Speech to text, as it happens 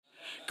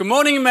Good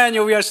morning,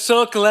 Emmanuel. We are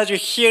so glad you're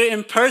here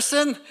in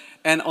person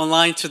and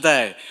online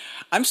today.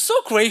 I'm so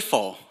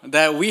grateful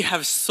that we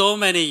have so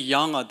many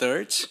young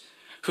adults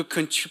who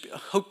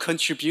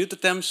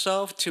contribute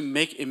themselves to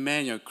make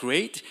Emmanuel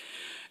great.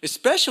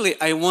 Especially,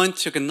 I want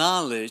to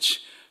acknowledge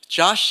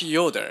Josh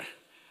Yoder,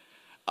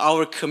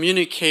 our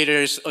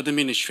communicators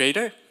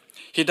administrator.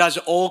 He does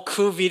all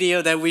cool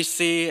video that we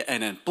see,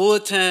 and then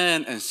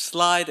bulletin and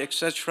slide,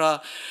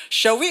 etc.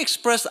 Shall we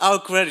express our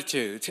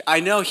gratitude? I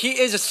know he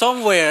is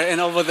somewhere and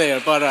over there,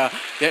 but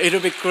yeah, it'll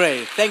be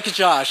great. Thank you,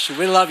 Josh.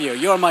 We love you.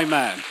 You're my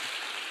man.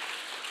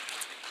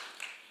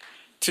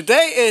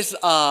 Today is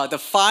the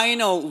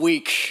final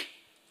week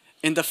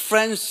in the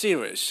Friends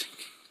series.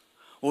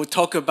 We'll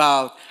talk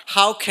about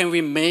how can we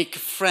make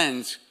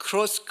friends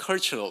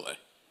cross-culturally.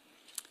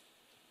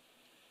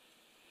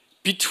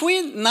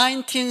 Between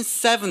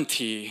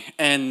 1970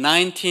 and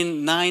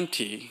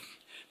 1990,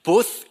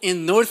 both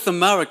in North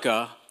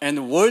America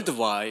and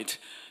worldwide,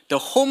 the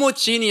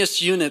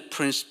homogeneous unit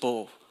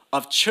principle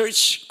of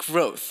church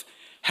growth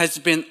has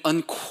been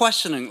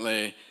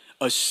unquestioningly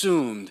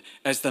assumed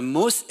as the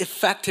most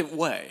effective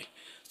way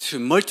to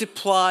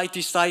multiply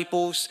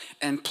disciples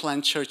and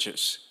plant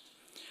churches.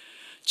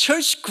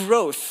 Church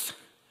growth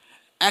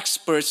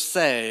experts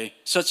say,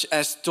 such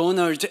as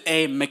Donald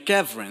A.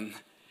 McGavran,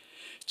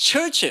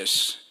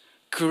 churches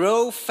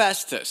grow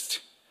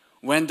fastest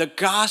when the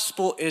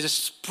gospel is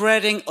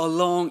spreading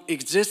along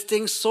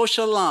existing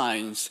social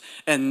lines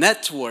and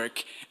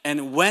network,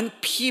 and when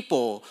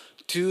people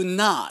do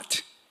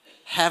not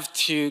have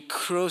to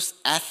cross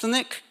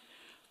ethnic,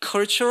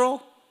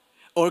 cultural,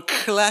 or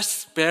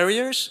class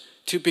barriers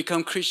to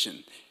become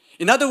Christian.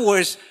 In other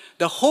words,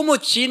 the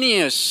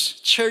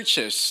homogeneous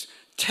churches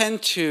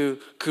tend to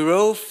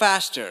grow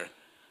faster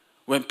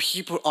when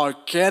people are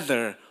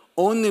gathered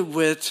only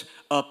with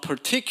a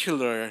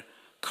particular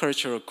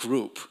cultural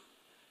group,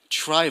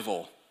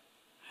 tribal,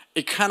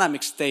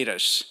 economic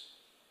status,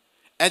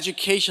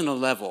 educational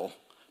level,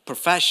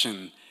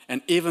 profession,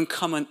 and even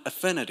common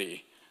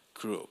affinity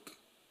group.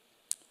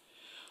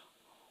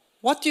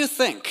 What do you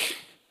think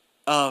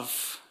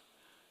of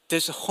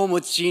this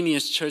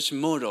homogeneous church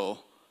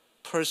model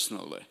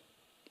personally?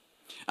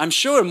 I'm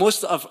sure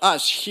most of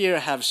us here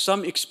have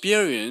some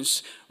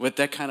experience with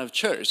that kind of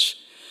church.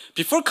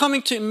 Before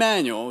coming to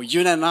Emmanuel,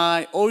 Yoon and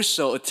I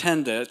also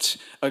attended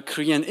a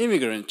Korean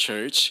immigrant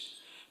church.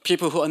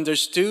 People who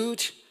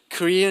understood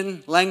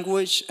Korean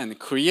language and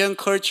Korean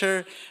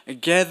culture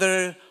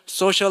gathered,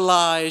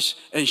 socialized,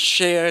 and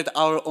shared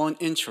our own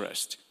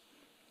interest.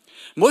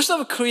 Most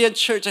of Korean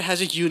church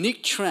has a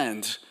unique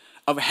trend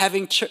of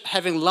having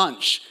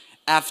lunch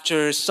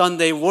after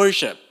Sunday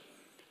worship.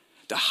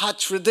 The hot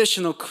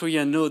traditional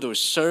Korean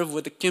noodles served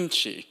with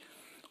kimchi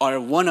are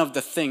one of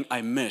the things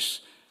I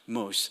miss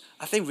most.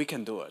 I think we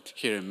can do it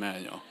here in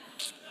Emmanuel.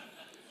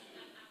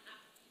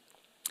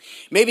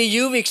 Maybe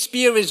you've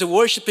experienced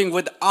worshiping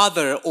with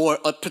other or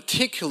a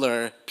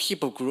particular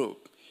people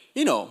group.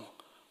 You know,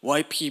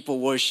 white people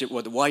worship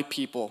with white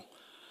people,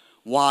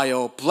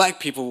 while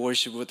black people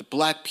worship with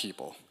black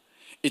people.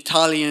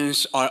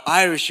 Italians or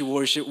Irish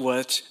worship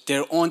with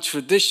their own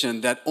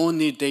tradition that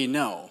only they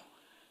know.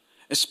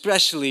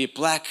 Especially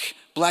black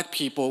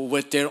people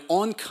with their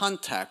own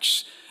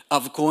context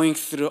of going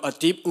through a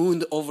deep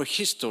wound over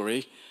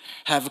history,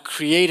 have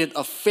created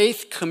a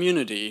faith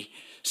community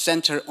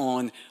centered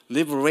on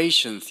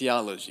liberation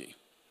theology.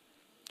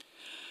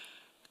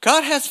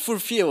 God has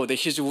fulfilled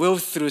His will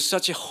through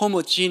such a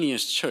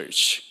homogeneous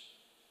church,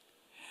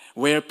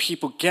 where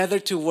people gather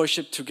to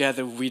worship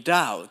together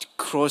without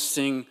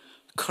crossing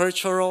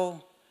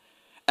cultural,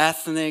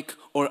 ethnic,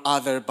 or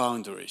other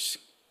boundaries.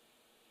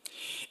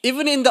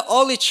 Even in the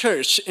early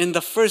church in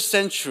the first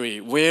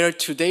century, where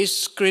today's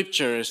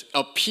scriptures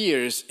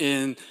appears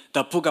in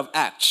the book of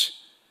Acts,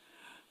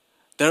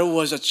 there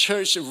was a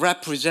church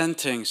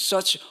representing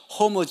such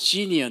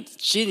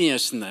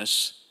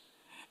homogeneousness,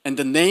 and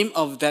the name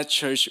of that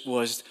church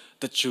was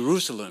the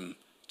Jerusalem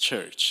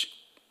Church.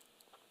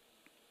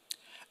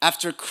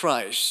 After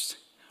Christ's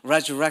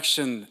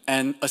resurrection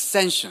and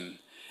ascension,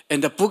 in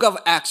the book of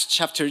Acts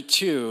chapter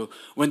 2,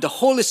 when the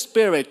Holy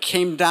Spirit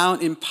came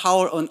down in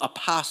power on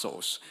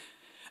apostles,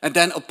 and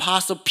then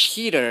Apostle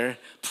Peter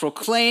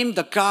proclaimed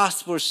the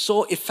gospel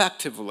so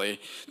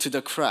effectively to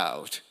the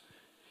crowd.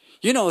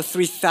 You know,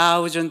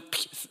 3,000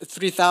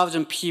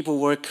 people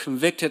were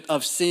convicted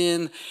of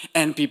sin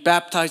and be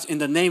baptized in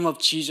the name of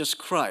Jesus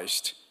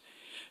Christ.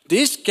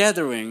 These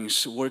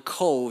gatherings were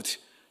called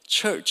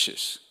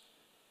churches.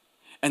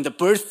 And the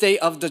birthday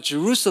of the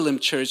Jerusalem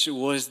church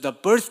was the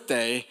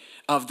birthday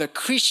of the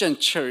Christian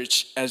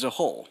church as a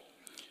whole.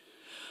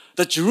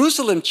 The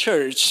Jerusalem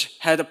church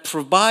had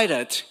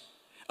provided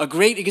a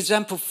great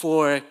example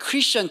for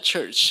Christian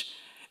church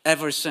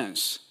ever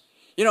since.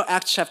 You know,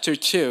 Acts chapter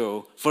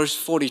 2, verse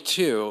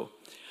 42,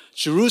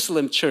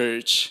 Jerusalem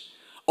church,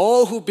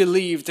 all who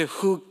believed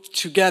who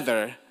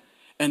together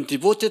and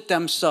devoted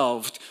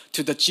themselves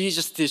to the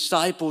Jesus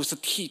disciples'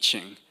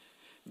 teaching,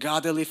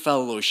 godly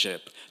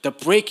fellowship, the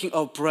breaking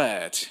of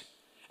bread,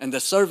 and the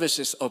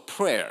services of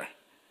prayer,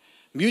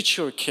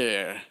 mutual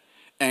care,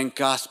 and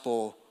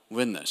gospel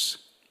witness.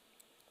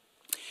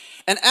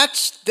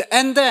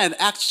 And then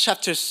Acts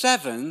chapter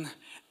 7,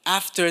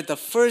 after the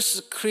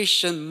first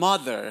Christian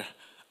mother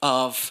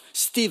of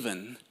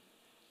Stephen,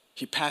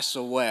 he passed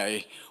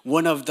away,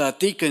 one of the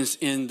deacons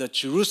in the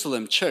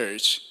Jerusalem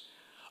church,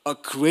 a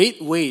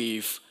great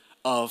wave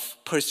of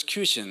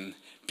persecution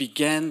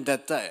began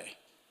that day.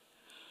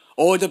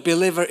 All the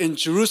believers in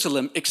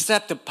Jerusalem,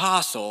 except the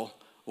apostle,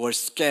 were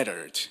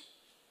scattered.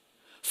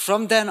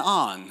 From then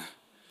on,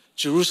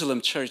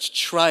 Jerusalem church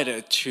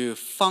tried to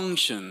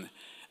function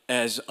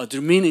as an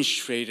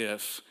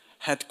administrative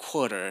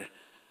headquarters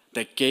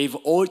that gave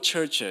all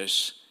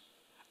churches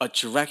a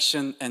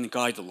direction and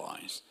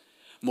guidelines.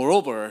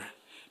 Moreover,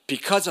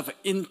 because of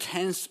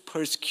intense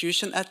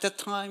persecution at that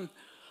time,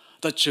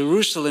 the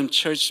Jerusalem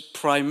church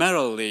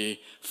primarily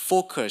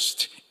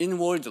focused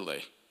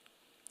inwardly,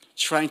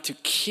 trying to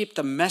keep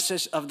the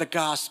message of the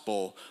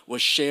gospel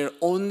was shared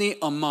only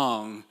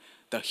among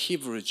the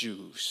Hebrew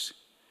Jews.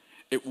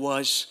 It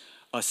was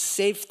a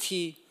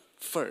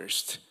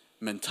safety-first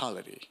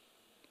mentality.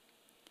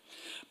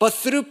 But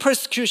through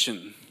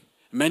persecution,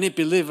 many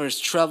believers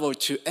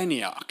traveled to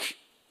Antioch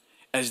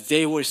as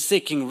they were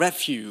seeking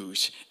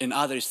refuge in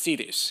other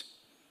cities.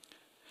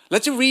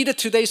 Let's read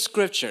today's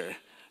scripture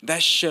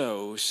that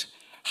shows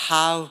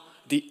how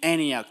the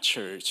Antioch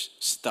church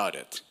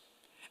started.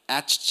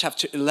 Acts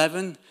chapter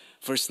 11,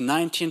 verse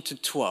 19 to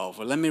 12.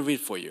 Let me read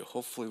for you.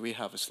 Hopefully we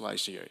have a slide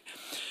here.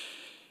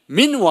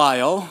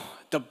 Meanwhile,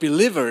 the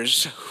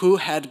believers who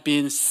had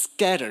been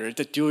scattered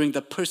during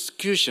the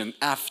persecution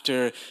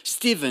after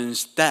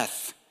Stephen's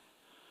death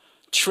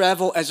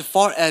traveled as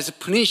far as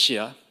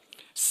Phoenicia,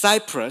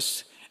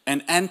 Cyprus,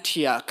 and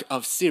Antioch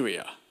of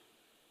Syria.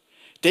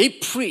 They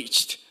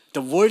preached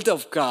the word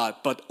of God,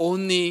 but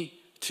only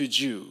to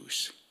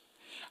Jews.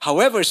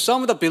 However,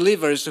 some of the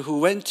believers who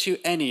went to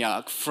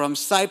Antioch from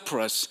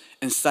Cyprus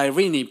and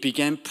Cyrene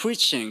began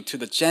preaching to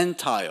the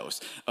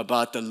Gentiles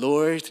about the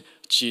Lord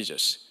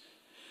Jesus.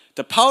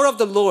 The power of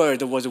the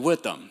Lord was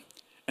with them,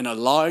 and a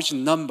large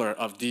number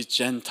of these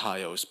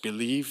Gentiles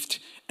believed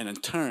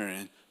and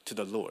turned to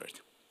the Lord.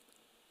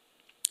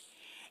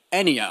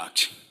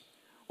 Antioch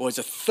was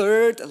the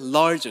third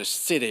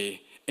largest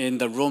city in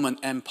the Roman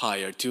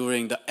Empire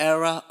during the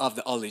era of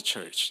the early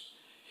church.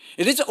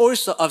 It is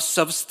also a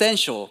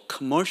substantial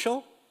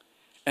commercial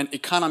and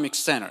economic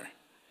center.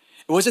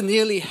 It was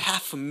nearly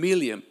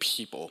 500,000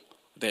 people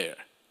there.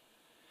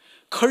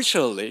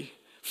 Culturally,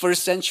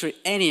 first century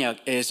Antioch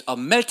is a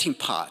melting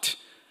pot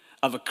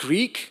of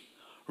Greek,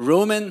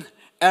 Roman,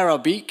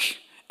 Arabic,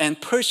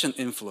 and Persian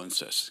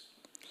influences.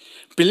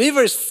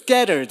 Believers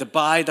scattered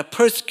by the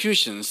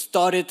persecution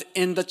started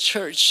in the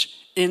church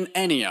in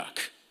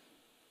Antioch.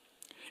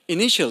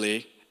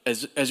 Initially,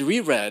 as we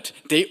read,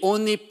 they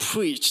only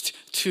preached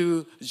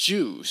to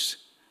Jews.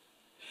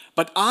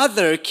 But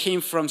others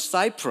came from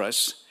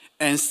Cyprus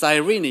and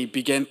Cyrene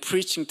began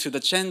preaching to the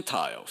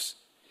Gentiles,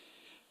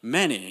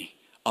 many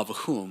of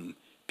whom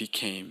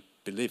became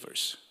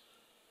believers.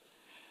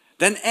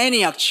 Then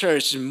Antioch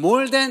church,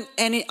 more than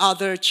any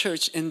other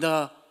church in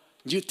the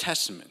New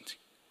Testament,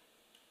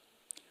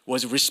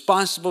 was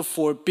responsible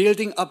for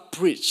building a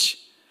bridge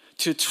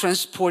to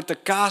transport the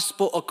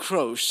gospel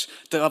across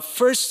the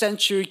first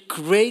century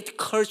great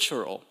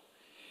cultural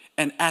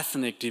and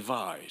ethnic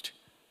divide.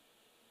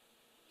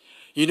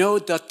 You know,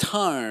 the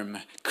term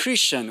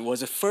Christian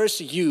was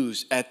first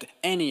used at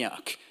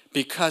Antioch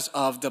because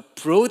of the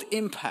broad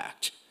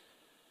impact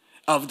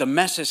of the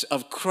message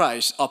of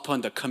Christ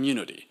upon the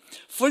community.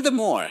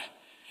 Furthermore,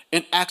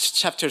 in Acts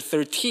chapter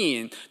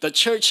 13, the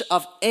church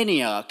of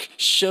Antioch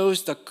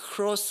shows the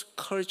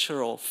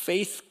cross-cultural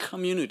faith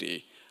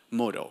community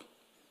model.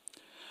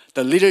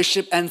 The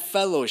leadership and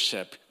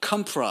fellowship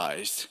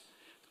comprised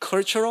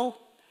cultural,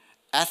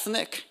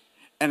 ethnic,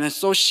 and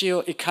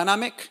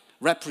socio-economic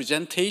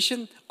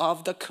representation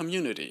of the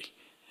community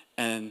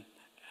and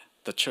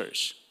the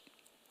church.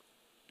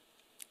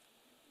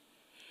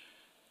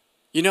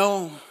 You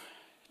know,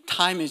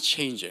 time is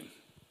changing.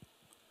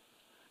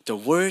 The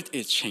world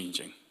is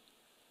changing.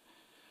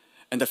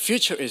 And the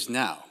future is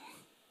now.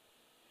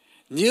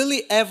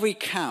 Nearly every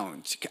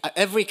county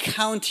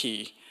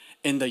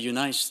in the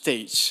United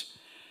States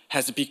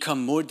has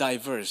become more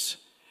diverse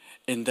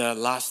in the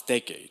last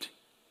decade.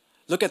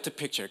 Look at the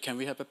picture. Can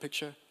we have a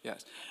picture?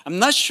 Yes. I'm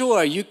not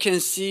sure you can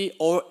see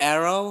all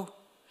arrow.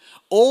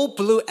 All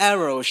blue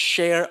arrows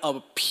share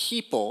of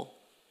people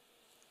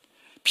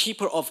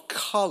of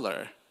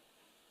color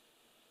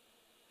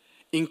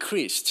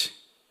increased.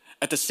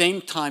 At the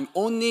same time,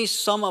 only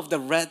some of the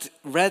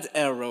red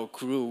arrow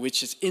grew,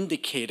 which is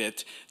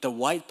indicated the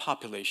white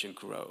population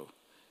grew.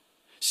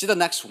 See the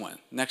next one,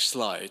 next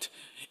slide.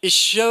 It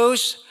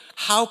shows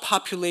how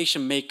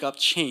population makeup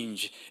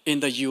changed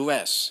in the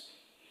US.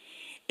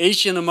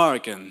 Asian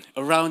American,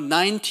 around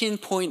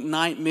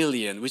 19.9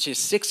 million, which is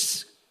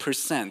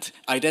 6%,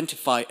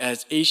 identified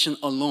as Asian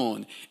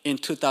alone in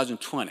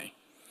 2020,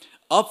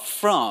 up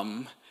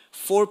from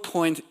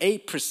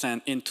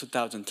 4.8% in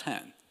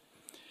 2010.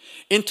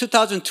 In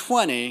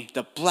 2020,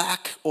 the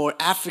Black or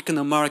African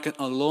American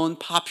alone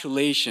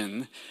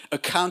population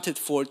accounted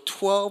for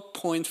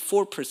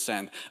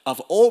 12.4% of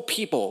all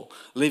people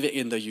living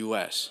in the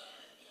US.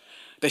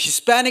 The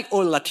Hispanic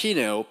or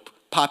Latino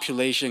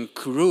population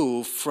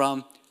grew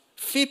from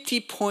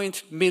 50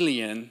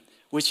 million,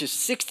 which is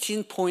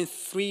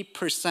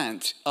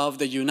 16.3% of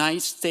the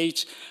United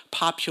States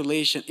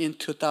population in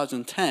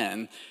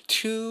 2010,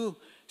 to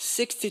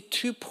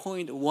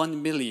 62.1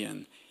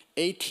 million,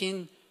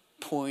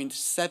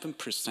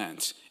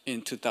 18.7%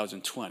 in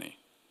 2020.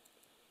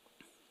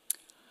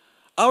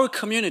 Our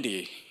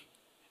community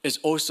is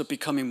also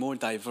becoming more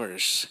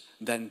diverse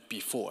than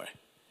before.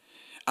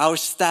 Our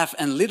staff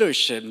and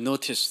leadership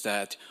noticed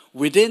that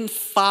within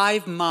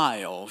 5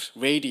 miles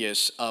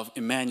radius of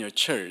Emmanuel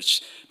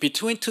Church,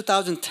 between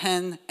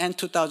 2010 and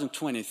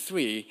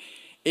 2023,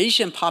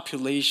 Asian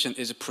population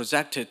is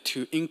projected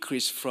to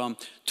increase from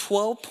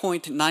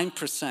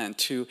 12.9%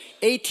 to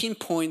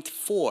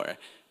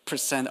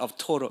 18.4% of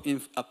total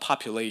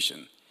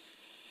population.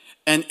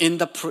 And in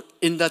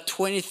the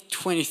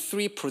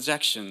 2023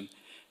 projection,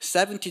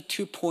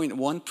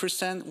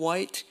 72.1%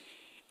 white,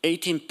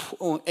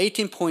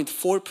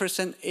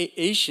 18.4%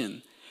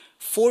 Asian,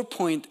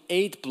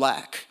 4.8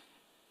 Black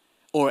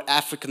or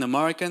African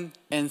American,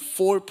 and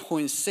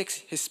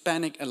 4.6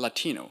 Hispanic and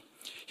Latino.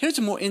 Here's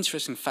a more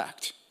interesting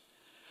fact.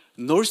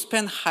 North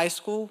Penn High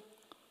School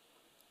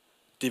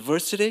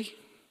diversity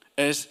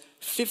is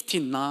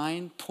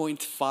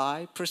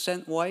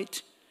 59.5%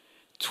 white,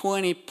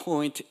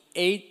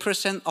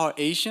 20.8% are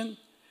Asian,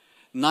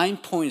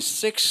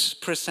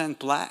 9.6%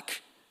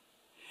 Black,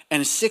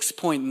 and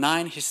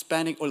 6.9%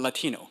 Hispanic or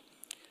Latino.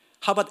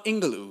 How about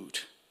Inglewood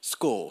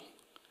School,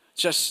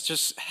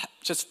 just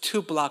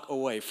 2 blocks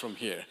away from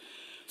here?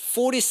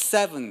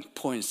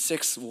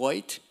 47.6%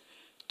 white,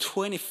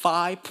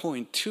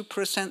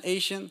 25.2%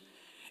 Asian,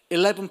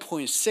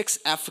 11.6%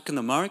 African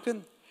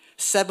American,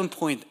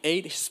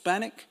 7.8%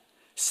 Hispanic,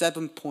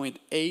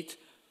 7.8%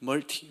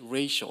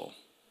 multiracial.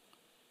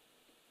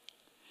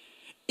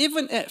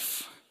 Even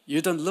if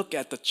you don't look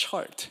at the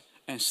chart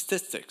and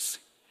statistics,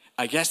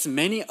 I guess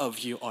many of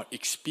you are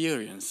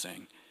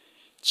experiencing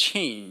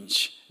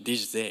change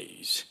these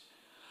days.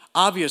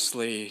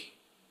 Obviously,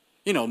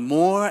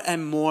 more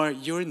and more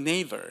your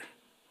neighbor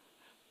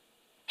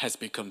has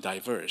become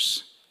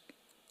diverse.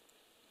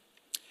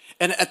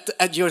 And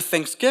at your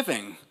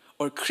Thanksgiving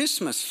or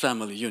Christmas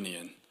family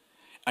union,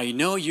 I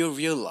know you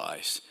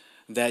realize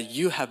that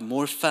you have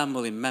more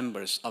family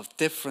members of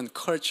different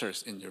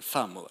cultures in your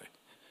family.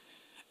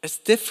 It's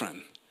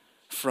different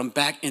from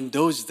back in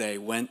those days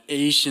when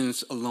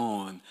Asians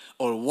alone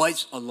or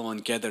whites alone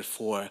gathered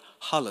for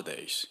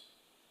holidays.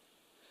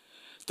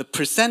 The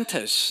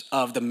percentage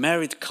of the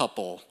married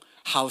couple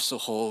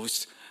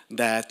households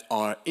that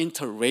are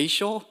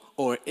interracial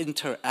or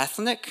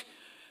interethnic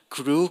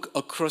grew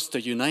across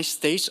the United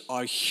States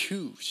are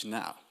huge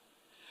now.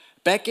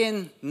 Back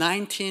in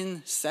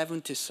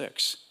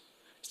 1976,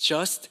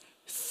 just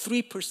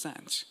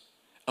 3%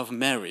 of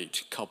married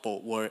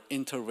couples were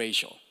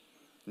interracial.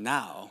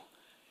 Now,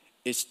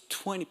 it's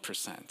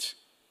 20%,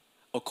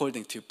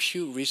 according to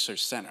Pew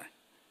Research Center.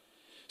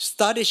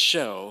 Studies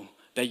show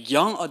that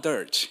young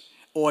adults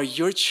or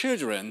your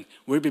children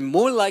will be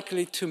more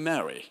likely to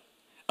marry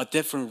a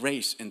different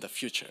race in the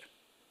future.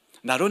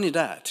 Not only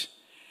that,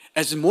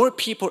 as more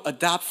people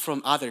adapt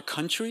from other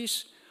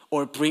countries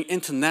or bring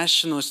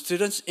international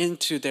students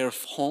into their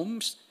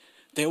homes,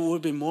 there will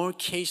be more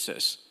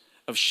cases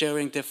of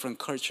sharing different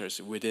cultures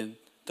within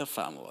the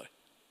family.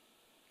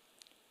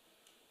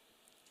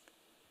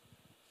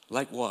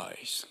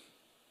 Likewise,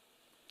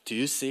 do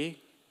you see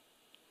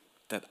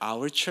that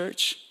our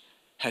church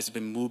has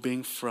been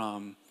moving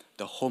from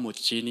the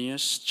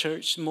homogeneous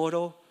church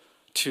model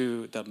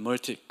to the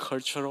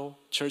multicultural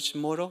church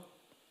model?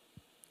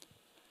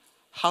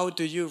 How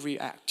do you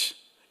react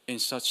in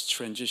such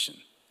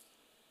transition?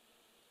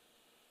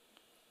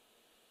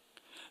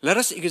 Let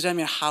us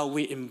examine how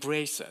we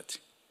embrace it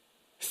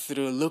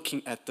through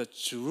looking at the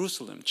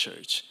Jerusalem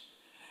church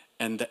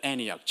and the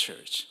Antioch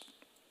church.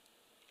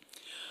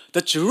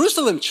 The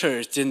Jerusalem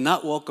church did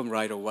not welcome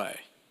right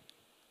away.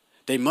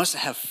 They must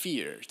have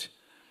feared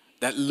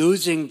that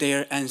losing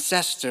their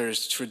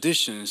ancestors'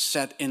 traditions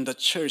set in the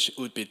church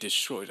would be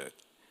destroyed.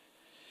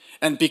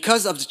 And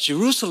because of the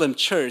Jerusalem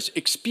church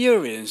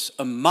experienced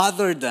a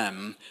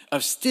martyrdom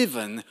of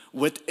Stephen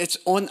with its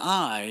own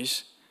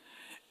eyes,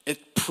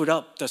 it put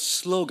up the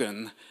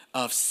slogan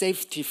of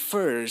safety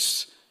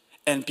first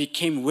and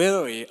became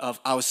wary of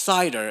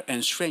outsider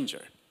and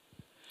stranger.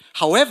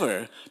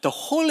 However, the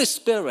Holy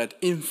Spirit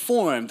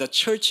informed the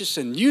church's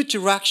new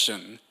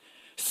direction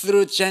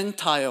through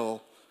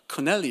Gentile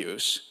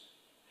Cornelius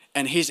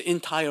and his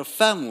entire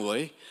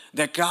family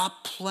that God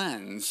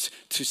plans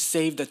to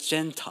save the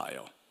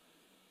Gentile.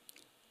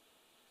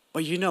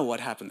 But you know what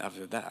happened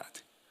after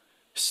that?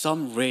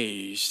 Some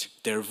raised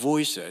their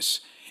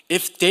voices.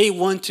 If they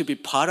want to be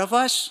part of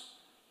us,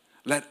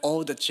 let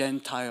all the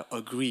Gentiles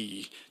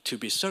agree to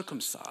be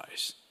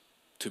circumcised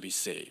to be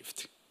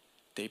saved.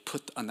 They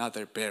put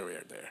another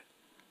barrier there.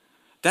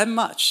 That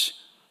much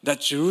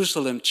that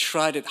Jerusalem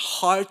tried it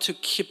hard to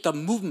keep the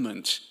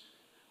movement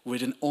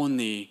within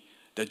only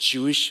the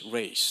Jewish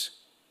race.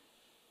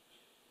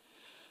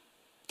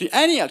 The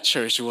Antioch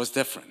church was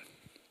different.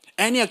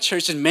 Antioch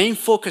church's main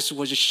focus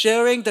was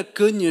sharing the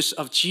good news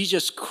of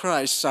Jesus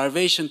Christ's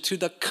salvation to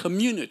the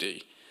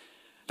community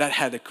that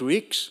had the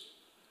Greeks,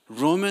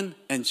 Roman,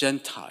 and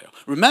Gentile.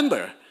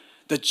 Remember,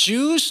 the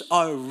Jews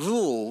are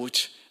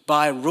ruled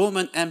by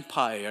Roman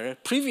Empire,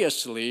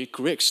 previously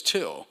Greeks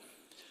too.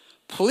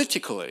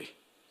 Politically,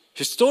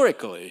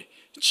 historically,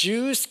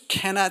 Jews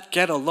cannot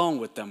get along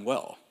with them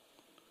well.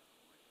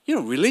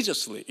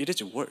 Religiously, it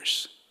is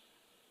worse.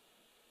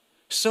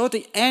 So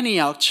the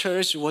Antioch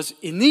church was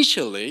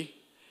initially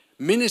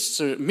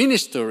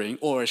ministering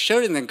or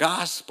sharing the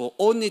gospel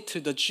only to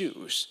the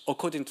Jews,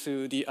 according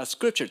to the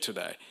scripture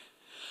today.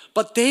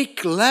 But they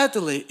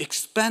gladly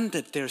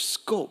expanded their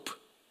scope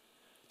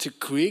to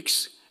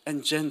Greeks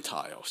and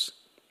Gentiles.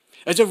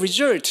 As a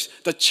result,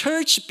 the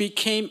church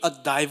became a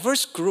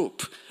diverse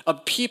group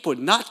of people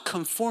not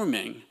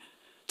conforming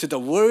to the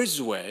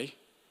world's way.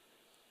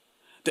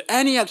 The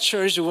Antioch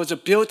church was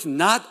built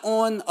not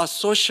on a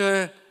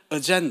social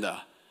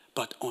agenda,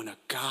 but on a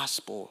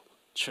gospel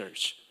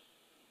church.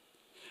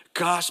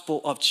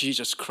 Gospel of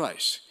Jesus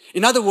Christ.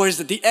 In other words,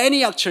 the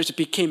Antioch church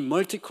became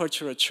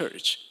multicultural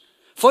church.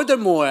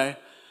 Furthermore,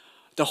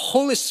 the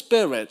Holy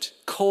Spirit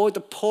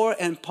called Paul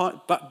and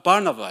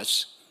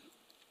Barnabas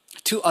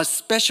to a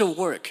special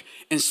work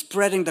in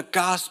spreading the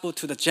gospel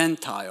to the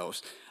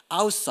Gentiles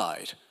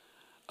outside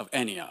of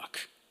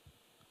Antioch.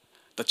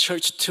 The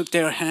church took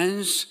their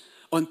hands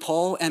on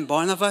Paul and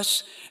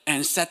Barnabas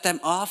and set them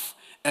off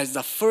as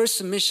the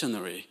first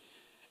missionary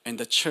in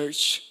the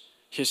church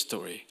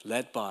history,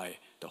 led by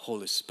the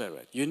Holy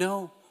Spirit.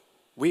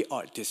 We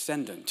are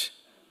descendant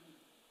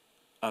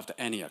of the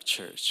Antioch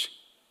church.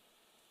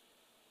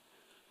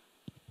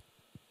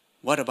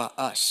 What about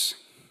us?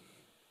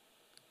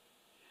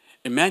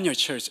 Emmanuel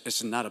Church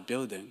is not a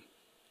building,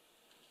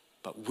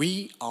 but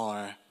we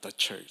are the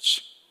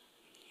church.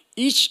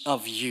 Each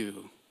of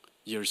you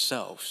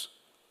yourselves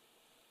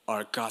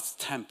are God's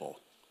temple,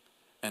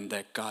 and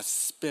that God's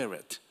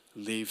Spirit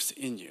lives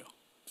in you.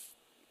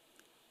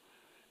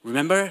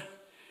 Remember,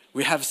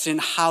 we have seen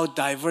how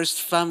diverse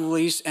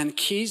families and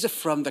kids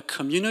from the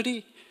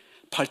community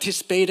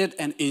participated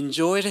and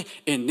enjoyed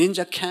in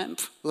Ninja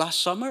Camp last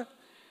summer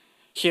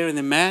here in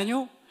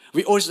Emmanuel.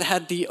 We also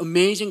had the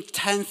amazing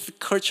 10th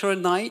Cultural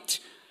Night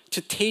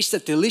to taste the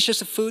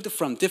delicious food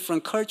from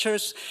different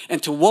cultures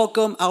and to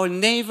welcome our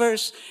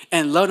neighbors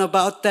and learn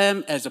about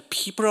them as a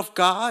people of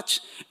God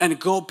and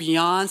go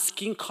beyond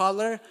skin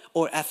color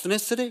or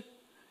ethnicity.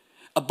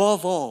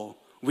 Above all,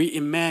 we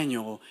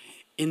Emmanuel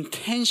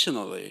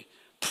intentionally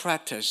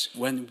practice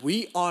when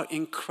we are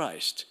in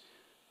Christ.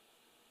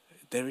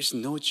 There is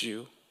no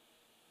Jew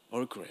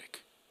or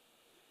Greek,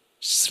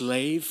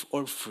 slave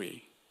or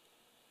free,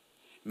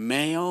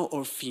 male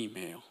or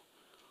female.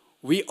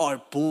 We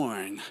are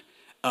born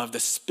of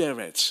the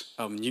spirit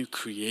of new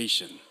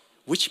creation,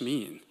 which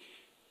means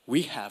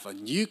we have a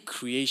new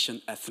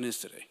creation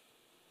ethnicity.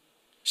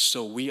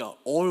 So we are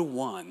all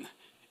one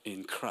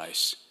in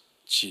Christ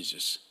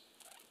Jesus.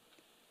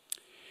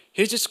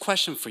 Here's this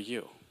question for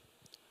you.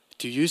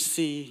 Do you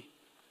see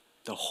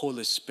the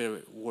Holy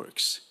Spirit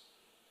works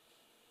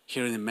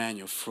here in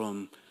Emmanuel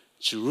from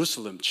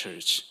Jerusalem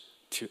church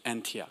to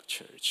Antioch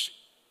church?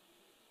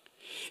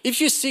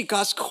 If you see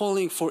God's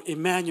calling for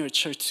Emmanuel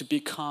Church to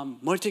become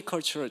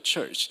multicultural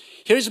church,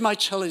 here's my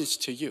challenge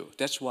to you.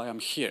 That's why I'm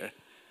here.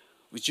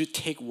 Would you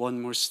take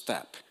one more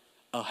step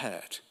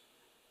ahead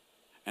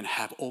and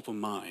have open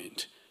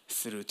mind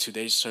through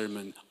today's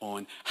sermon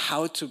on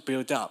how to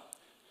build up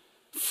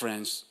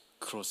friends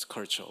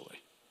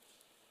cross-culturally?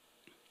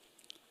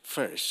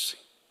 First,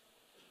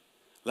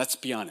 let's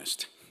be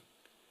honest.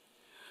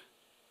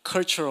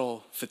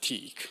 Cultural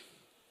fatigue.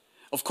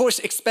 Of course,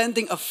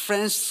 expanding a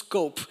friend's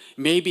scope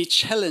may be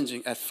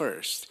challenging at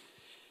first.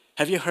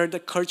 Have you heard the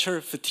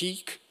culture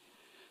fatigue?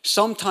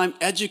 Sometimes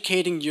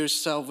educating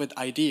yourself with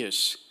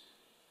ideas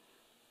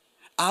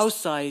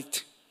outside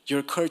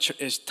your culture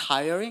is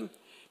tiring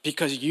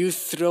because you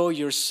throw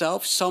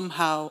yourself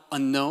somehow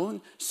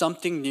unknown,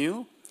 something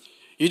new.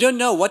 You don't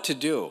know what to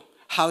do,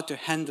 how to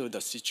handle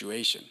the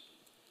situation.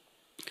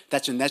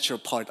 That's a natural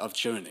part of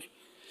journey.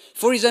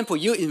 For example,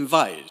 you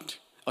invite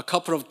a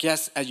couple of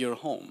guests at your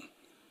home.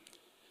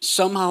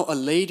 Somehow a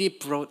lady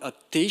brought a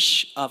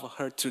dish of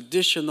her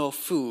traditional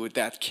food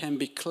that can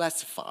be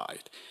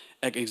classified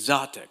as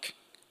exotic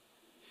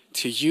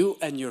to you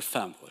and your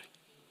family.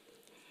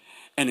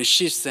 And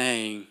she's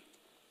saying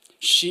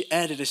she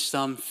added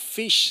some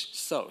fish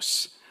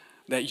sauce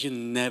that you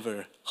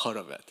never heard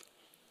of it.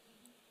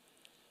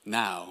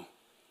 Now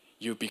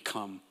you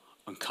become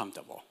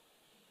uncomfortable.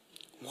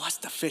 What's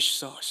the fish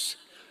sauce?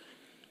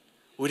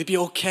 Would it be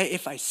okay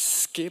if I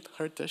skip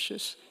her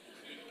dishes?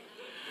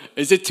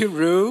 Is it too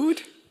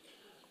rude?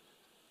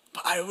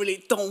 But I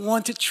really don't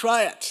want to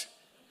try it.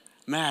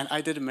 Man, I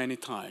did it many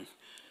times.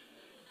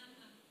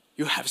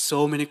 You have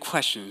so many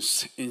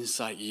questions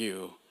inside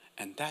you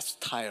and that's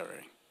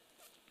tiring.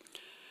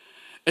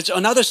 It's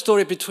another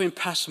story between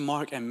Pastor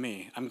Mark and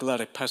me. I'm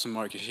glad that Pastor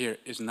Mark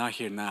is not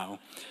here now.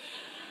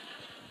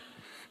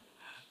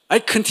 I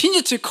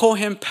continued to call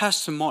him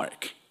Pastor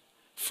Mark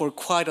for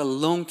quite a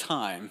long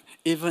time,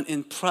 even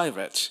in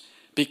private,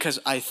 because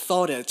I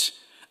thought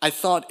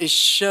it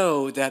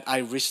showed that I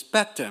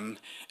respect him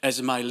as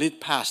my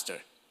lead pastor.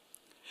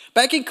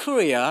 Back in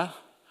Korea,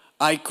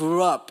 I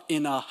grew up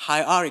in a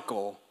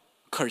hierarchical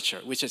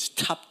culture, which is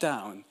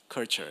top-down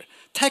culture.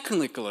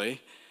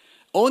 Technically,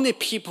 only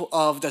people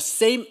of the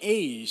same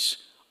age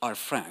are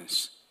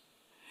friends.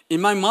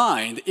 In my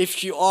mind,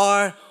 if you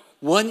are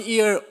 1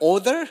 year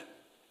older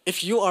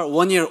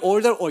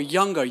or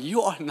younger,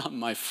 you are not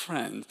my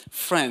friend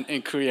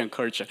in Korean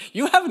culture.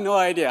 You have no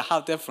idea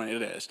how different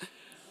it is.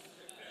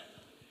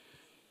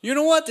 You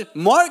know what?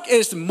 Mark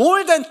is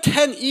more than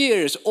 10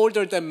 years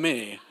older than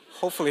me.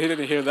 Hopefully he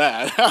didn't hear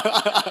that.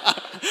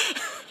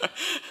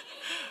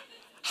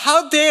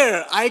 How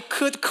dare I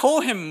could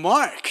call him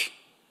Mark?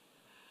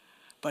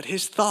 But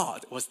his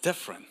thought was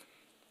different.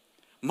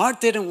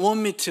 Mark didn't want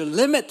me to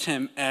limit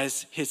him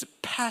as his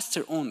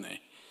pastor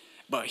only,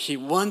 but he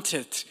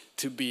wanted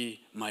to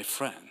be my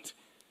friend.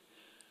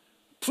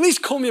 Please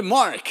call me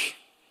Mark.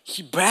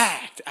 He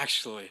begged,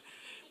 actually,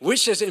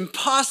 which is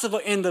impossible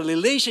in the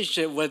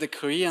relationship with the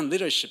Korean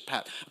lead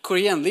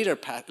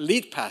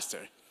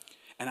pastor.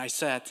 And I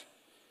said,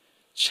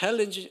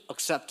 challenge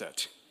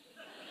accepted.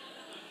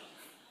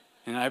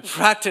 And I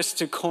practiced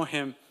to call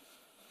him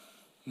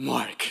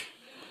Mark.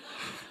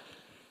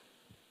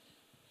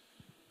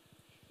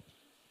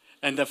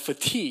 And the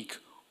fatigue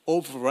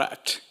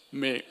overwrapped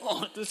me.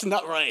 Oh, this is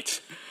not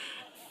right.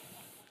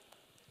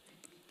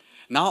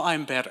 Now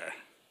I'm better.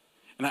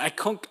 And I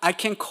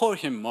can call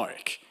him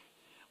Mark.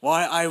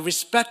 While I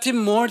respect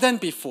him more than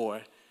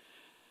before,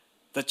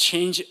 the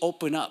change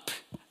opened up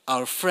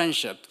our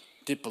friendship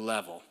deeper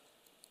level.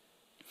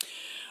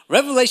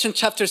 Revelation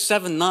chapter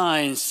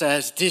 7:9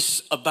 says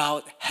this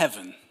about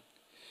heaven.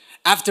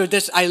 After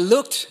this I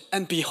looked,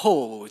 and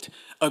behold,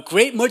 a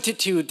great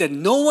multitude that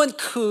no one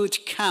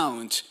could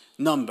count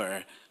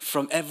number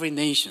from every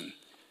nation,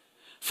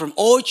 from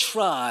all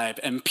tribes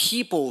and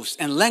peoples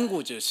and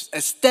languages,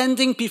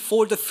 standing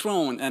before the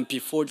throne and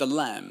before the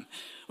Lamb,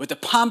 with the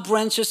palm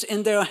branches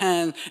in their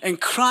hand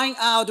and crying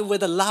out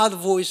with loud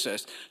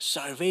voices,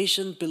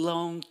 salvation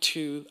belongs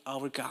to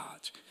our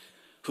God,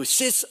 who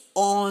sits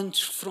on the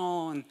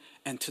throne,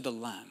 and to the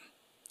Lamb.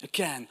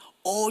 Again,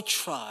 all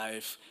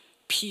tribes,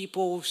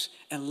 peoples,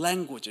 and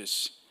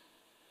languages.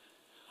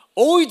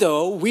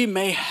 Although we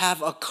may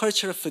have a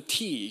cultural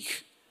fatigue,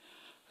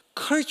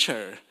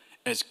 culture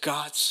is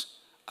God's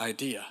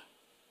idea.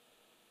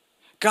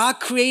 God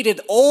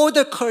created all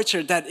the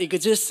culture that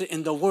exists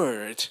in the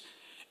world.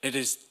 It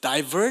is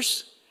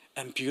diverse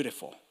and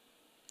beautiful.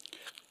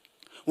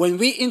 When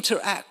we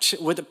interact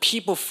with the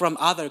people from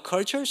other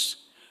cultures,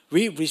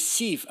 we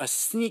receive a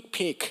sneak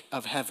peek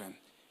of heaven.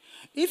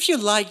 If you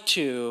like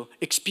to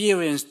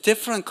experience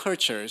different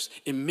cultures,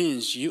 it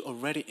means you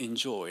already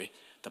enjoy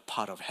the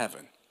part of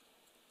heaven.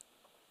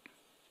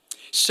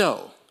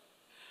 So,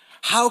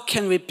 how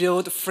can we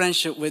build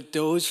friendship with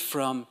those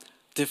from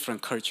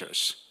different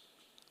cultures?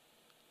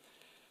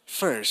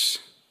 First,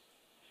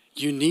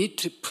 you need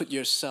to put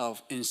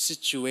yourself in a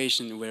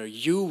situation where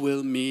you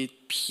will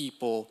meet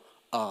people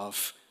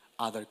of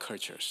other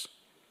cultures.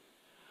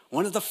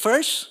 One of the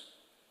first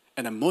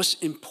and the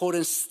most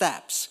important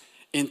steps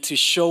is to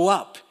show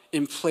up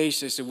in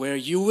places where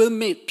you will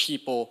meet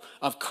people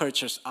of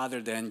cultures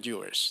other than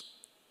yours.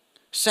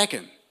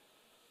 Second,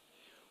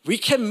 we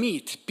can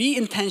be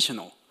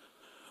intentional.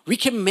 We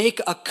can make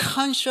a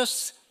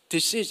conscious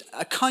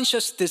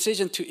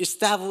decision to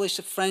establish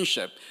a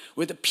friendship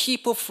with the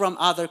people from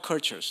other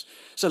cultures.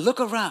 So look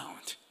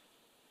around.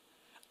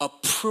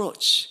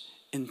 Approach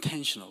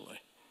intentionally.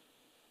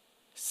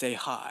 Say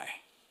hi.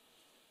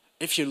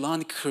 If you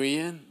learn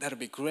Korean, that'll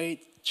be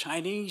great.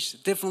 Chinese,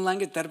 different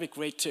language, that'll be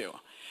great too.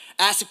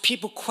 Ask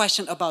people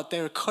questions about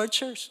their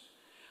cultures,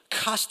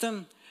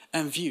 custom,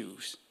 and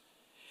views.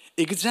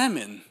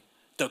 Examine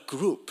the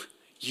group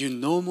you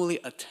normally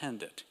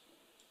attended,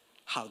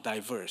 how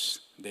diverse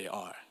they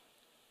are.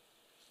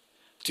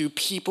 Do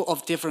people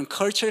of different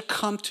culture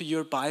come to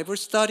your Bible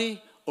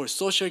study or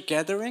social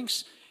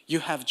gatherings you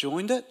have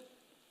joined it?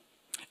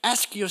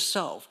 Ask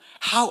yourself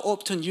how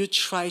often you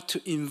try to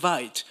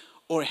invite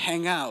or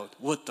hang out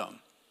with them.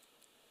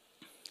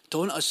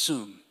 Don't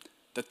assume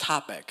the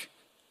topic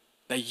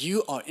that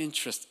you are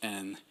interested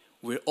in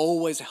will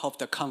always help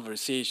the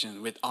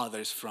conversation with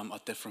others from a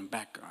different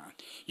background.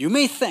 You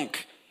may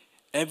think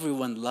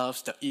everyone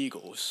loves the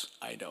Eagles,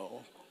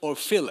 idol, or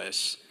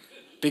Phyllis,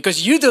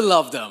 because you do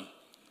love them.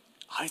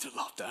 I do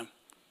love them.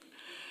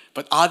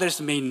 But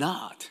others may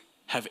not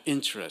have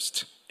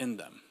interest in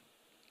them.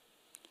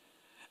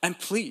 And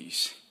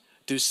please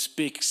do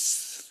speak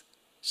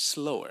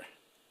slower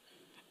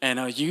and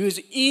use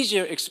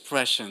easier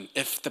expression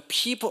if the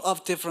people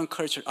of different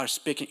cultures are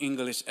speaking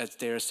English as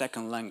their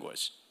second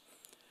language.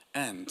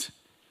 And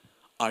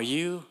are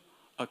you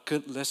a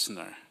good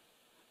listener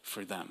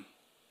for them?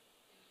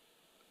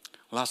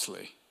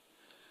 Lastly,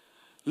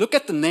 look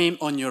at the name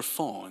on your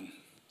phone.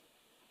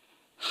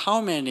 How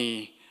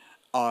many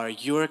are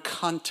your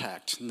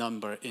contact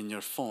number in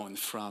your phone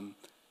from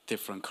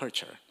different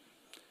culture?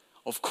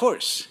 Of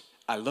course,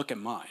 I look at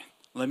mine.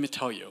 Let me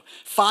tell you,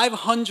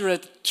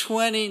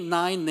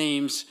 529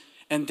 names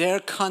and their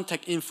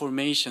contact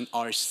information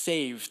are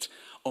saved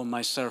on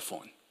my cell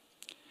phone.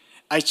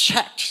 I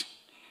checked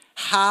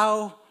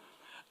how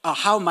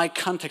my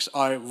contacts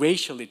are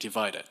racially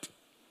divided.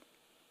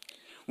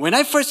 When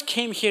I first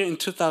came here in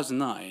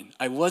 2009,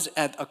 I was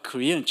at a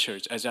Korean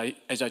church, as I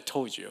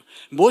told you.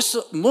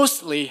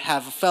 Mostly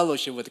have a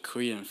fellowship with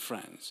Korean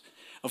friends.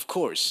 Of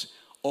course,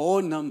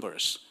 all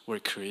numbers were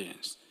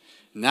Koreans.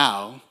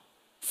 Now,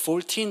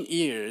 14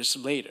 years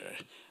later,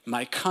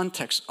 my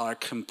contacts are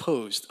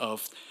composed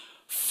of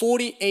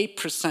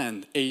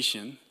 48%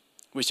 Asian,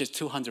 which is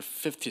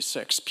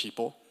 256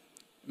 people.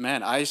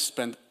 Man, I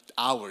spent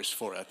hours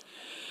for it.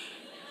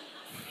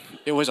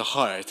 It was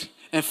hard.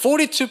 And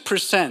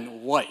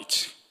 42%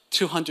 white,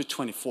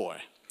 224.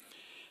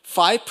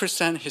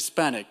 5%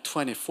 Hispanic,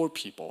 24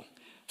 people.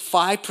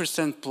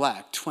 5%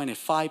 black,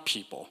 25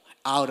 people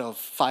out of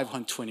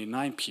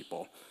 529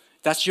 people.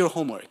 That's your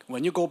homework.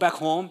 When you go back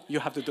home, you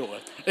have to do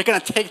it. It's gonna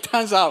take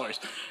tons of hours.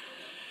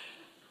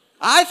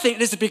 I think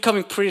this is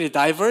becoming pretty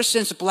diverse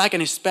since black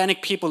and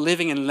Hispanic people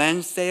living in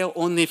Lansdale,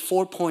 only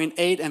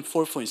 4.8 and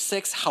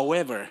 4.6.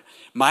 However,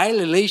 my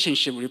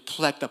relationship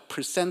reflects the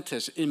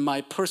percentage in my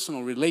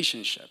personal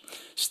relationship.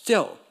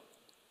 Still,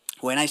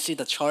 when I see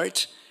the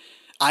chart,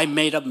 I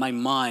made up my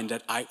mind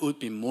that I would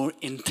be more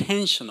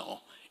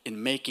intentional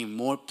in making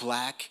more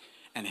black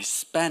and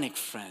Hispanic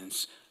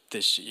friends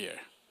this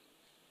year.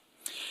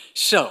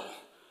 So,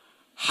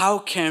 how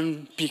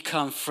can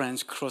become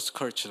friends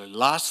cross-culturally?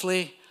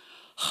 Lastly,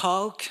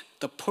 hug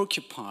the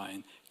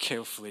porcupine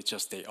carefully,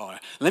 just they are.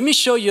 Let me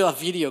show you a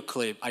video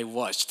clip I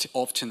watched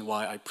often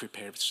while I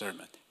prepared the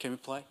sermon. Can we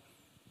play?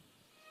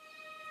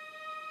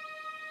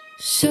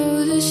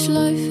 So this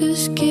life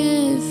has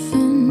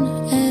given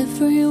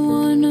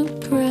everyone a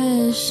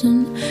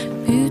present,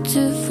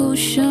 beautiful,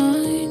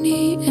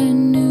 shiny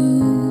and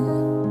new.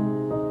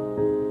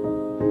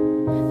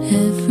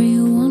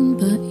 Everyone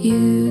but you.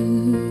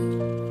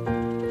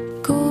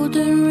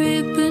 Golden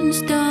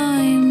ribbons,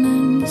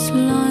 diamonds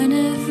line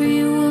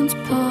everyone's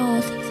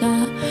path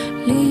that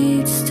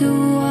leads to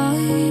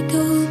wide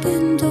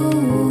open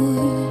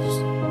doors.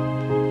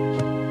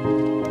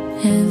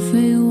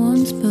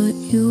 Everyone's but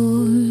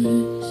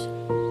yours.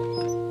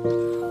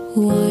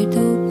 Wide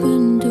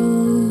open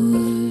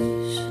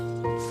doors.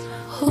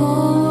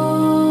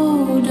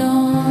 Hold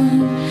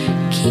on,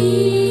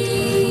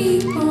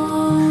 keep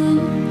on,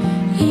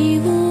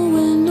 even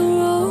when the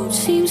road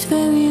seems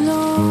very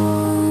long.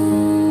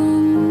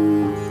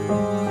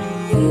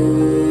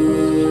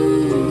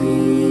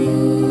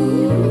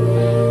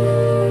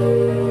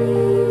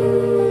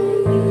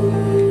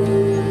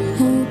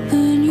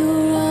 Open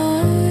your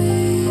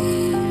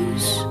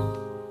eyes,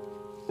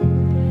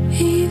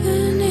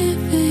 even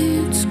if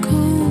it's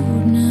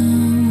cold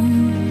now.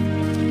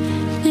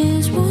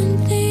 There's one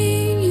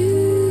thing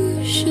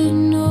you should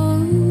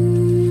know.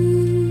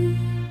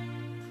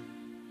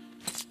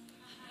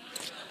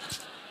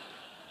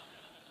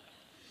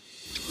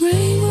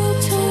 Rain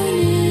will turn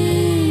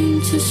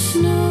into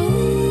snow.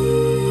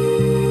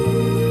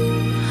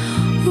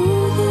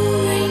 All the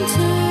rain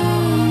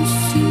turns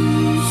to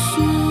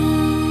snow.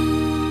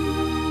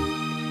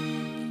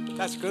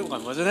 That's a good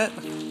one, wasn't it?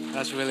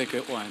 That's a really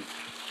good one.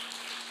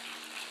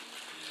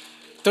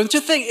 Don't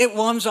you think it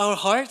warms our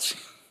hearts?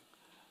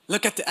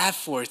 Look at the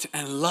effort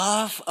and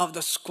love of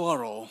the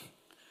squirrel.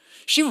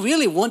 She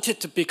really wanted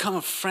to become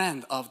a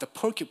friend of the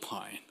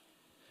porcupine.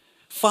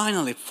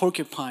 Finally,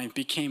 porcupine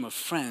became a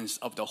friend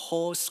of the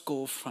whole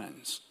school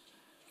friends.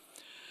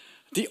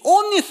 The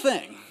only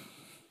thing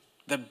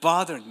that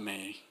bothered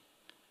me,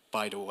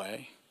 by the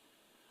way,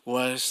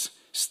 was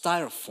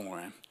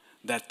styrofoam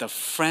that the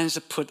friends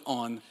put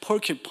on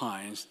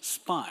porcupine's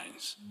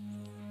spines.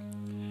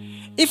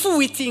 If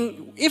we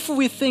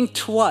think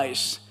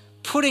twice,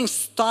 putting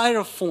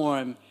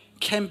styrofoam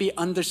can be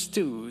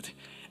understood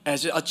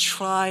as a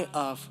try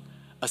of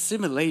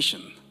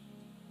assimilation.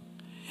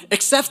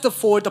 Except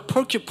for the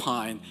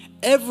porcupine,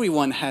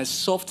 everyone has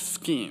soft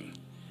skin.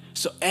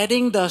 So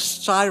adding the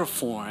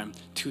styrofoam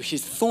to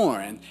his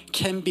thorn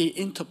can be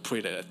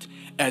interpreted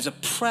as a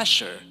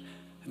pressure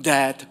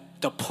that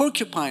the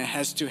porcupine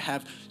has to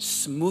have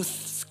smooth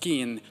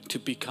skin to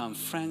become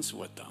friends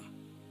with them.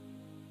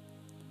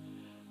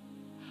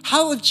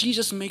 How would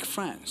Jesus make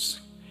friends?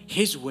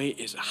 His way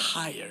is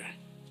higher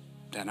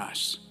than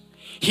us.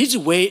 His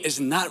way is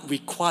not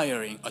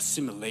requiring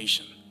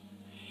assimilation.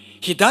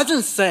 He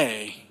doesn't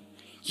say,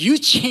 you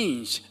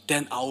change,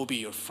 then I will be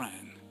your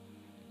friend.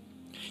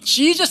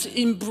 Jesus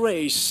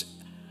embraced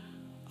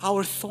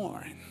our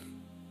thorn.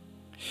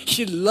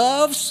 He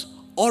loves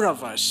all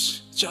of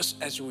us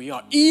just as we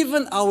are,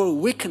 even our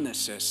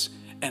weaknesses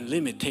and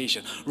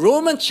limitations.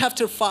 Romans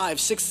chapter 5,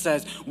 6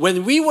 says,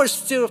 when we were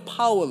still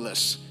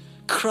powerless,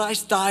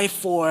 Christ died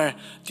for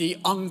the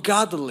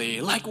ungodly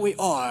like we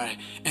are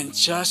in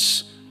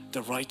just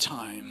the right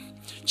time.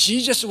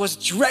 Jesus was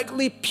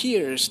directly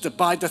pierced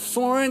by the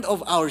thorn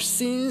of our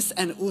sins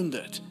and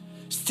wounded.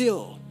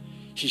 Still,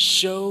 he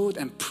showed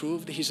and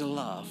proved his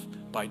love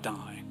by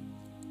dying.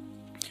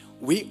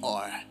 We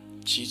are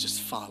Jesus'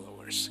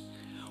 followers.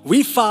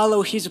 We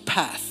follow his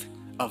path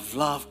of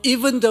love,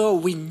 even though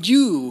we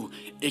knew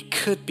it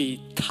could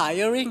be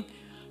tiring,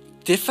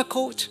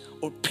 difficult,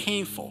 or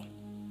painful.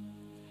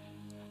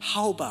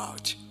 How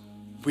about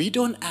we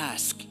don't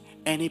ask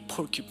any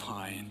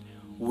porcupine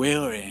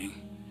wearing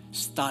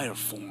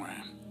styrofoam,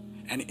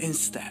 and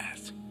instead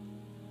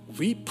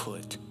we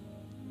put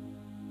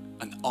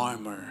an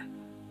armor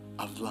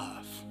of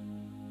love.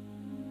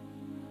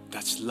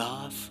 That's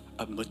love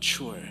of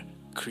mature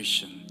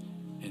Christian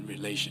in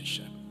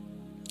relationship.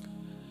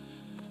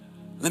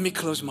 Let me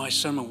close my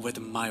sermon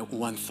with my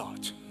one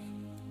thought.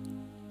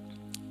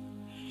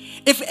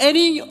 If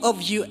any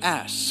of you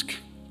ask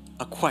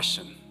a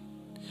question,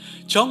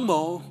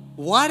 Jungmo,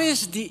 what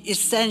is the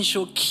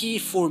essential key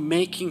for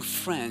making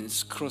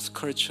friends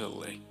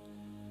cross-culturally?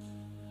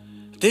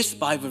 This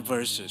Bible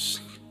verses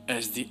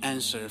is the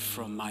answer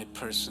from my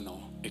personal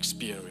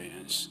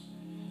experience.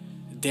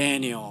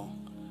 Daniel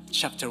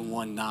chapter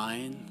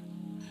 1:9.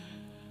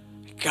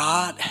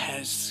 God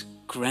has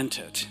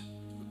granted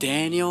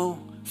Daniel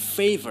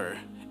favor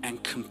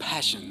and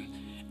compassion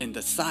in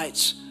the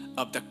sight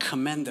of the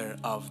commander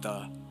of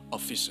the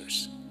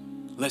officers.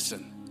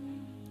 Listen,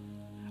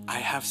 I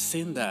have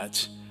seen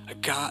that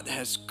God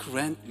has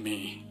granted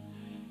me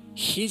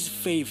his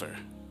favor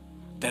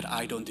that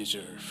I don't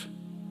deserve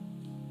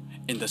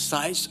in the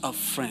sight of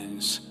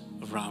friends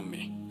around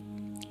me.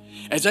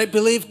 As I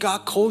believe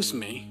God calls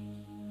me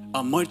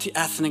a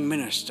multi-ethnic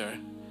minister,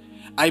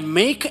 I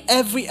make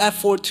every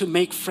effort to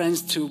make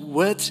friends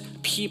with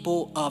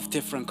people of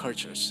different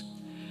cultures.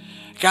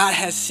 God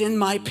has seen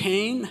my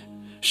pain,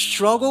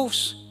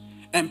 struggles,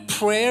 and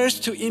prayers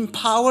to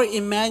empower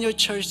Emmanuel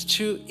Church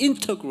to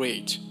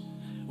integrate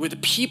with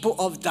people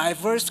of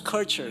diverse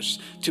cultures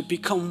to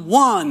become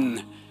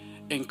one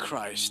in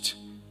Christ.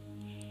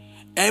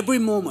 Every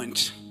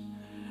moment,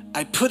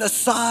 I put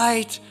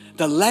aside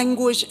the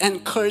language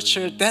and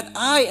culture that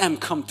I am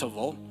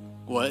comfortable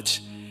with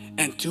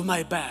and do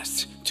my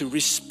best to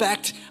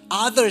respect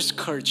others'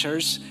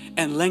 cultures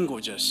and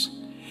languages.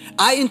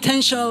 I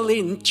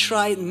intentionally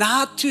try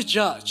not to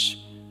judge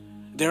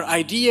their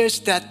ideas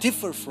that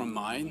differ from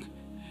mine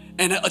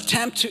and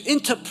attempt to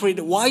interpret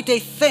why they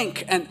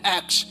think and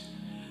act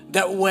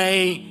that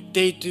way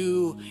they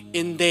do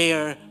in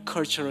their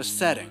cultural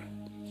setting.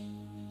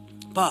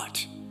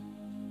 But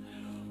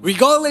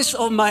regardless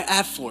of my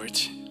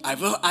effort,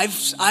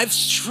 I've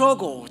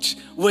struggled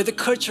with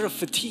cultural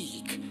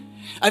fatigue.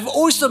 I've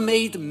also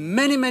made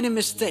many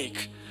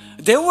mistakes.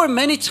 There were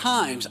many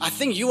times, I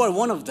think you are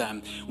one of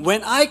them,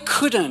 when I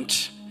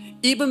couldn't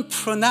even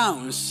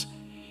pronounce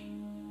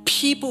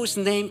people's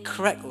name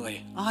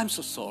correctly. I'm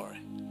so sorry.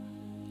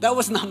 That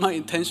was not my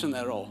intention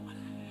at all.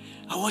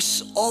 I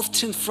was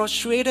often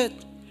frustrated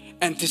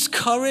and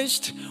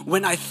discouraged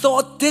when I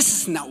thought this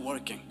is not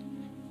working.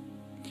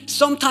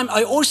 Sometimes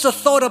I also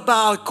thought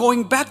about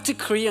going back to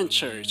Korean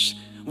church,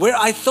 where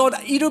I thought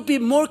it would be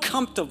more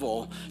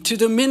comfortable to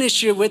do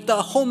ministry with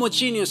the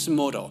homogeneous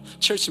model,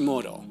 church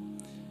model.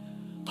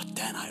 But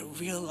then I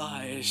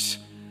realized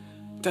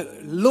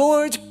that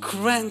Lord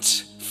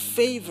grants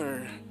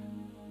favor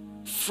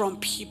from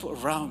people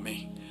around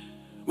me.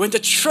 When the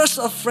trust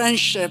of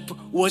friendship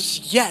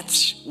was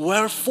yet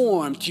well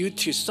formed due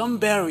to some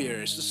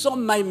barriers, some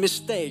of my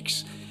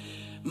mistakes,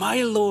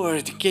 my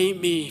Lord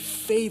gave me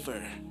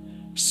favor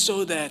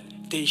so that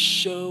they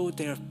show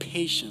their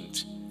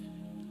patience,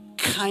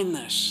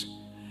 kindness,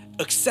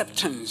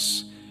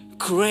 acceptance,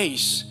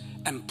 grace,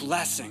 and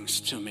blessings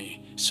to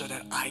me so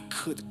that I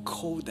could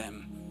call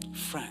them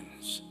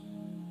friends.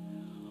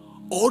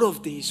 All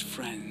of these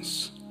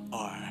friends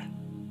are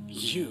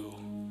you,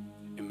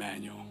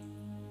 Emmanuel.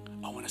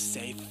 I want to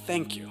say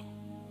thank you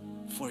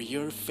for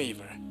your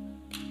favor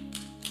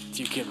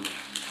you give me.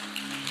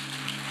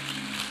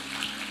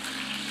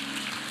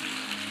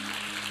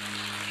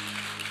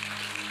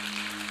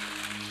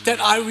 That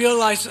I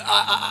realize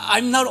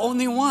I'm not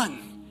only one.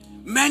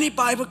 Many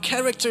Bible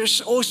characters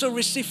also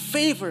receive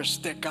favors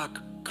that God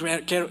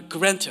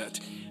granted.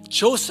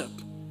 Joseph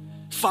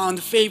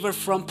found favor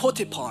from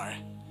Potiphar.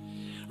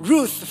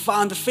 Ruth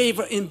found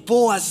favor in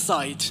Boaz's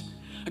sight.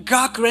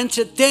 God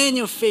granted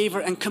Daniel favor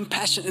and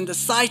compassion in the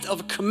sight of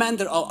a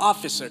commander or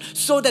officer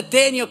so that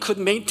Daniel could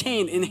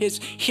maintain in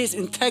his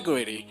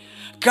integrity.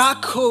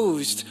 God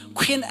caused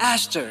Queen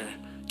Esther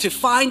to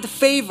find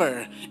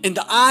favor in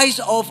the eyes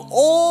of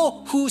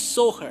all who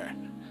saw her.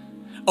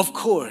 Of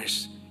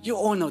course, you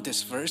all know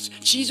this verse.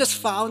 Jesus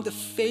found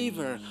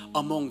favor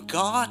among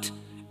God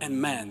and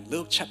man.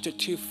 Luke chapter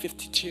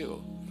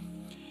 2:52.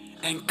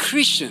 And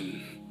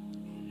Christian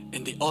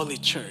in the early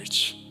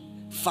church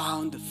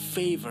found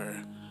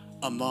favor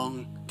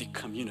among the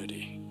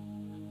community.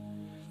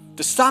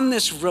 The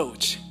psalmist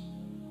wrote,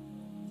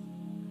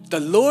 The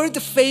Lord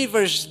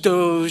favors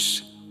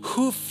those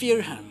who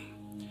fear him,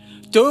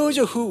 those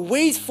who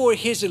wait for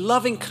his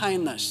loving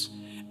kindness.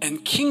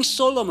 And King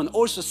Solomon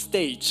also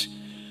states,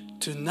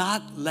 do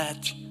not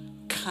let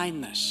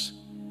kindness,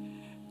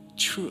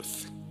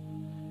 truth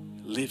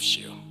leaves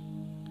you.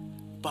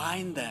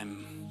 Bind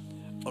them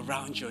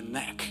around your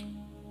neck.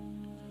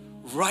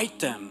 Write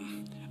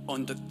them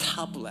on the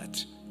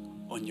tablet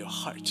on your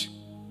heart.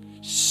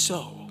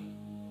 So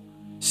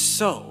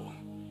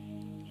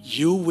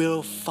you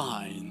will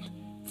find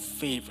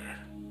favor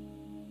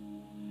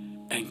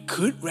and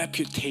good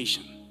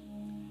reputation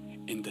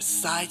in the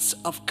sights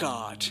of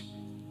God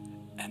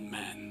and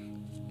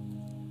man.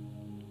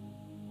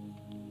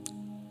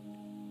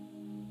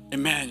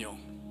 Emmanuel,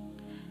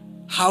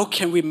 how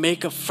can we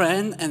make a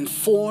friend and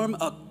form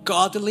a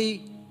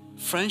godly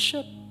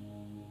friendship?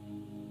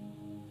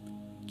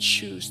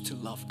 Choose to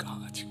love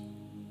God.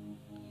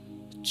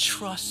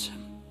 Trust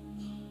him.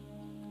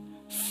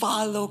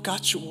 Follow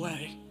God's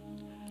way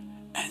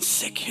and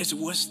seek his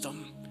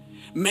wisdom.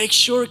 Make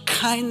sure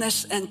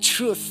kindness and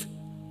truth,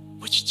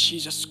 which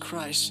Jesus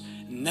Christ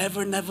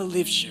never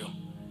leaves you.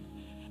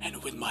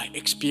 And with my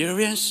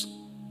experience,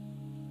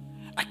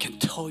 I can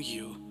tell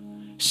you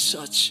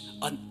such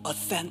an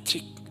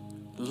authentic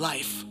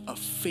life of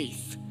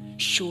faith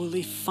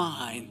surely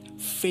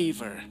find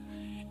favor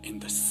in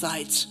the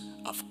sights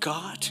of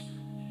God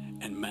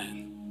and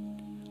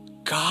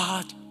man.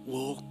 God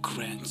will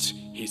grant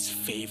his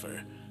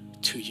favor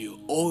to you,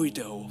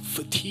 although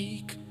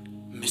fatigue,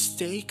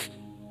 mistake,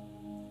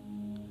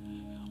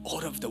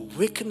 all of the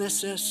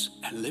weaknesses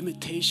and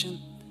limitation.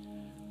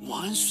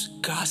 Once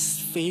God's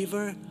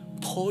favor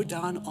pour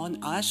down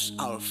on us,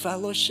 our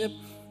fellowship,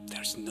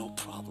 there's no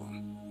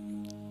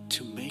problem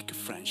to make a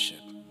friendship.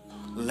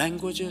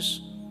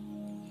 Languages,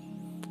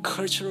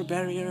 cultural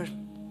barrier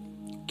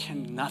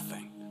can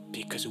nothing,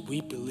 because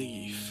we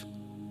believe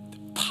the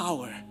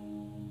power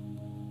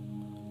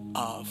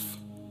of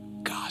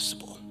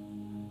gospel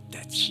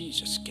that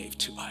Jesus gave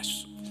to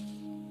us.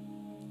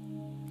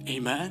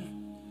 Amen.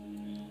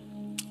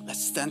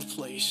 Let's stand,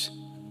 please.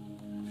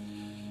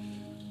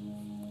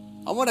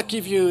 I want to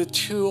give you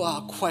two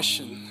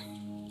questions.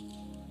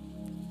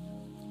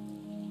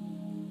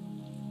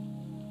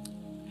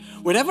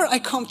 Whenever I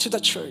come to the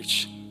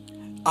church,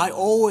 I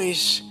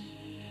always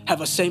have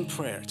the same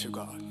prayer to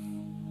God.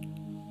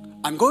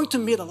 I'm going to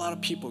meet a lot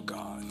of people,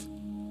 God.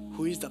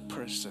 Who is the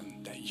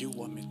person that you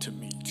want me to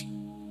meet?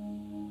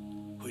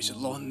 Who is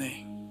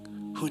lonely?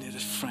 Who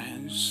needs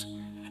friends?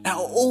 And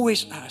I'll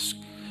always ask,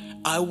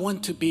 I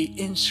want to be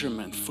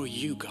instrument for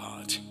you,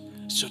 God,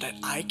 so that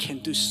I can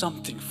do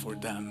something for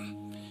them.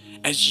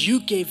 As you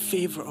gave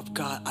favor of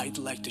God, I'd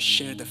like to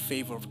share the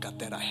favor of God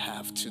that I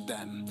have to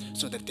them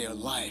so that their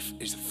life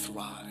is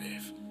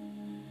thrive.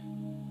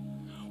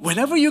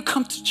 Whenever you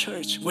come to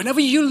church, whenever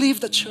you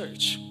leave the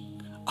church,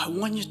 I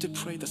want you to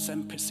pray the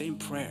same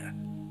prayer.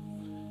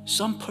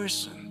 Some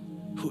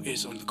person who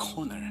is on the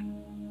corner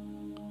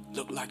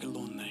look like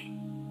lonely.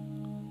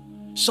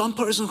 Some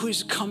person who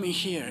is coming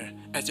here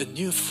as a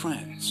new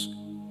friends,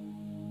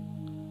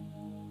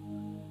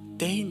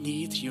 they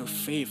need your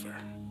favor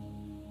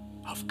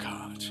of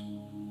God.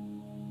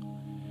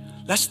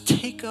 Let's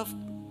take up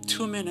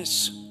 2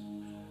 minutes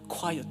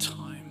quiet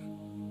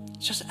time,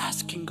 just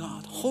asking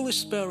God, Holy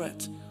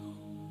Spirit,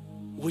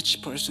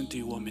 which person do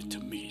you want me to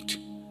meet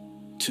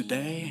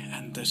today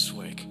and this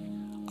week?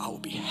 I will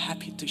be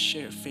happy to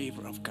share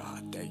favor of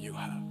God that you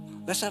have.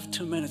 Let's have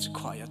 2 minutes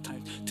quiet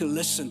time to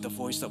listen to the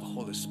voice of the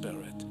Holy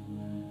Spirit.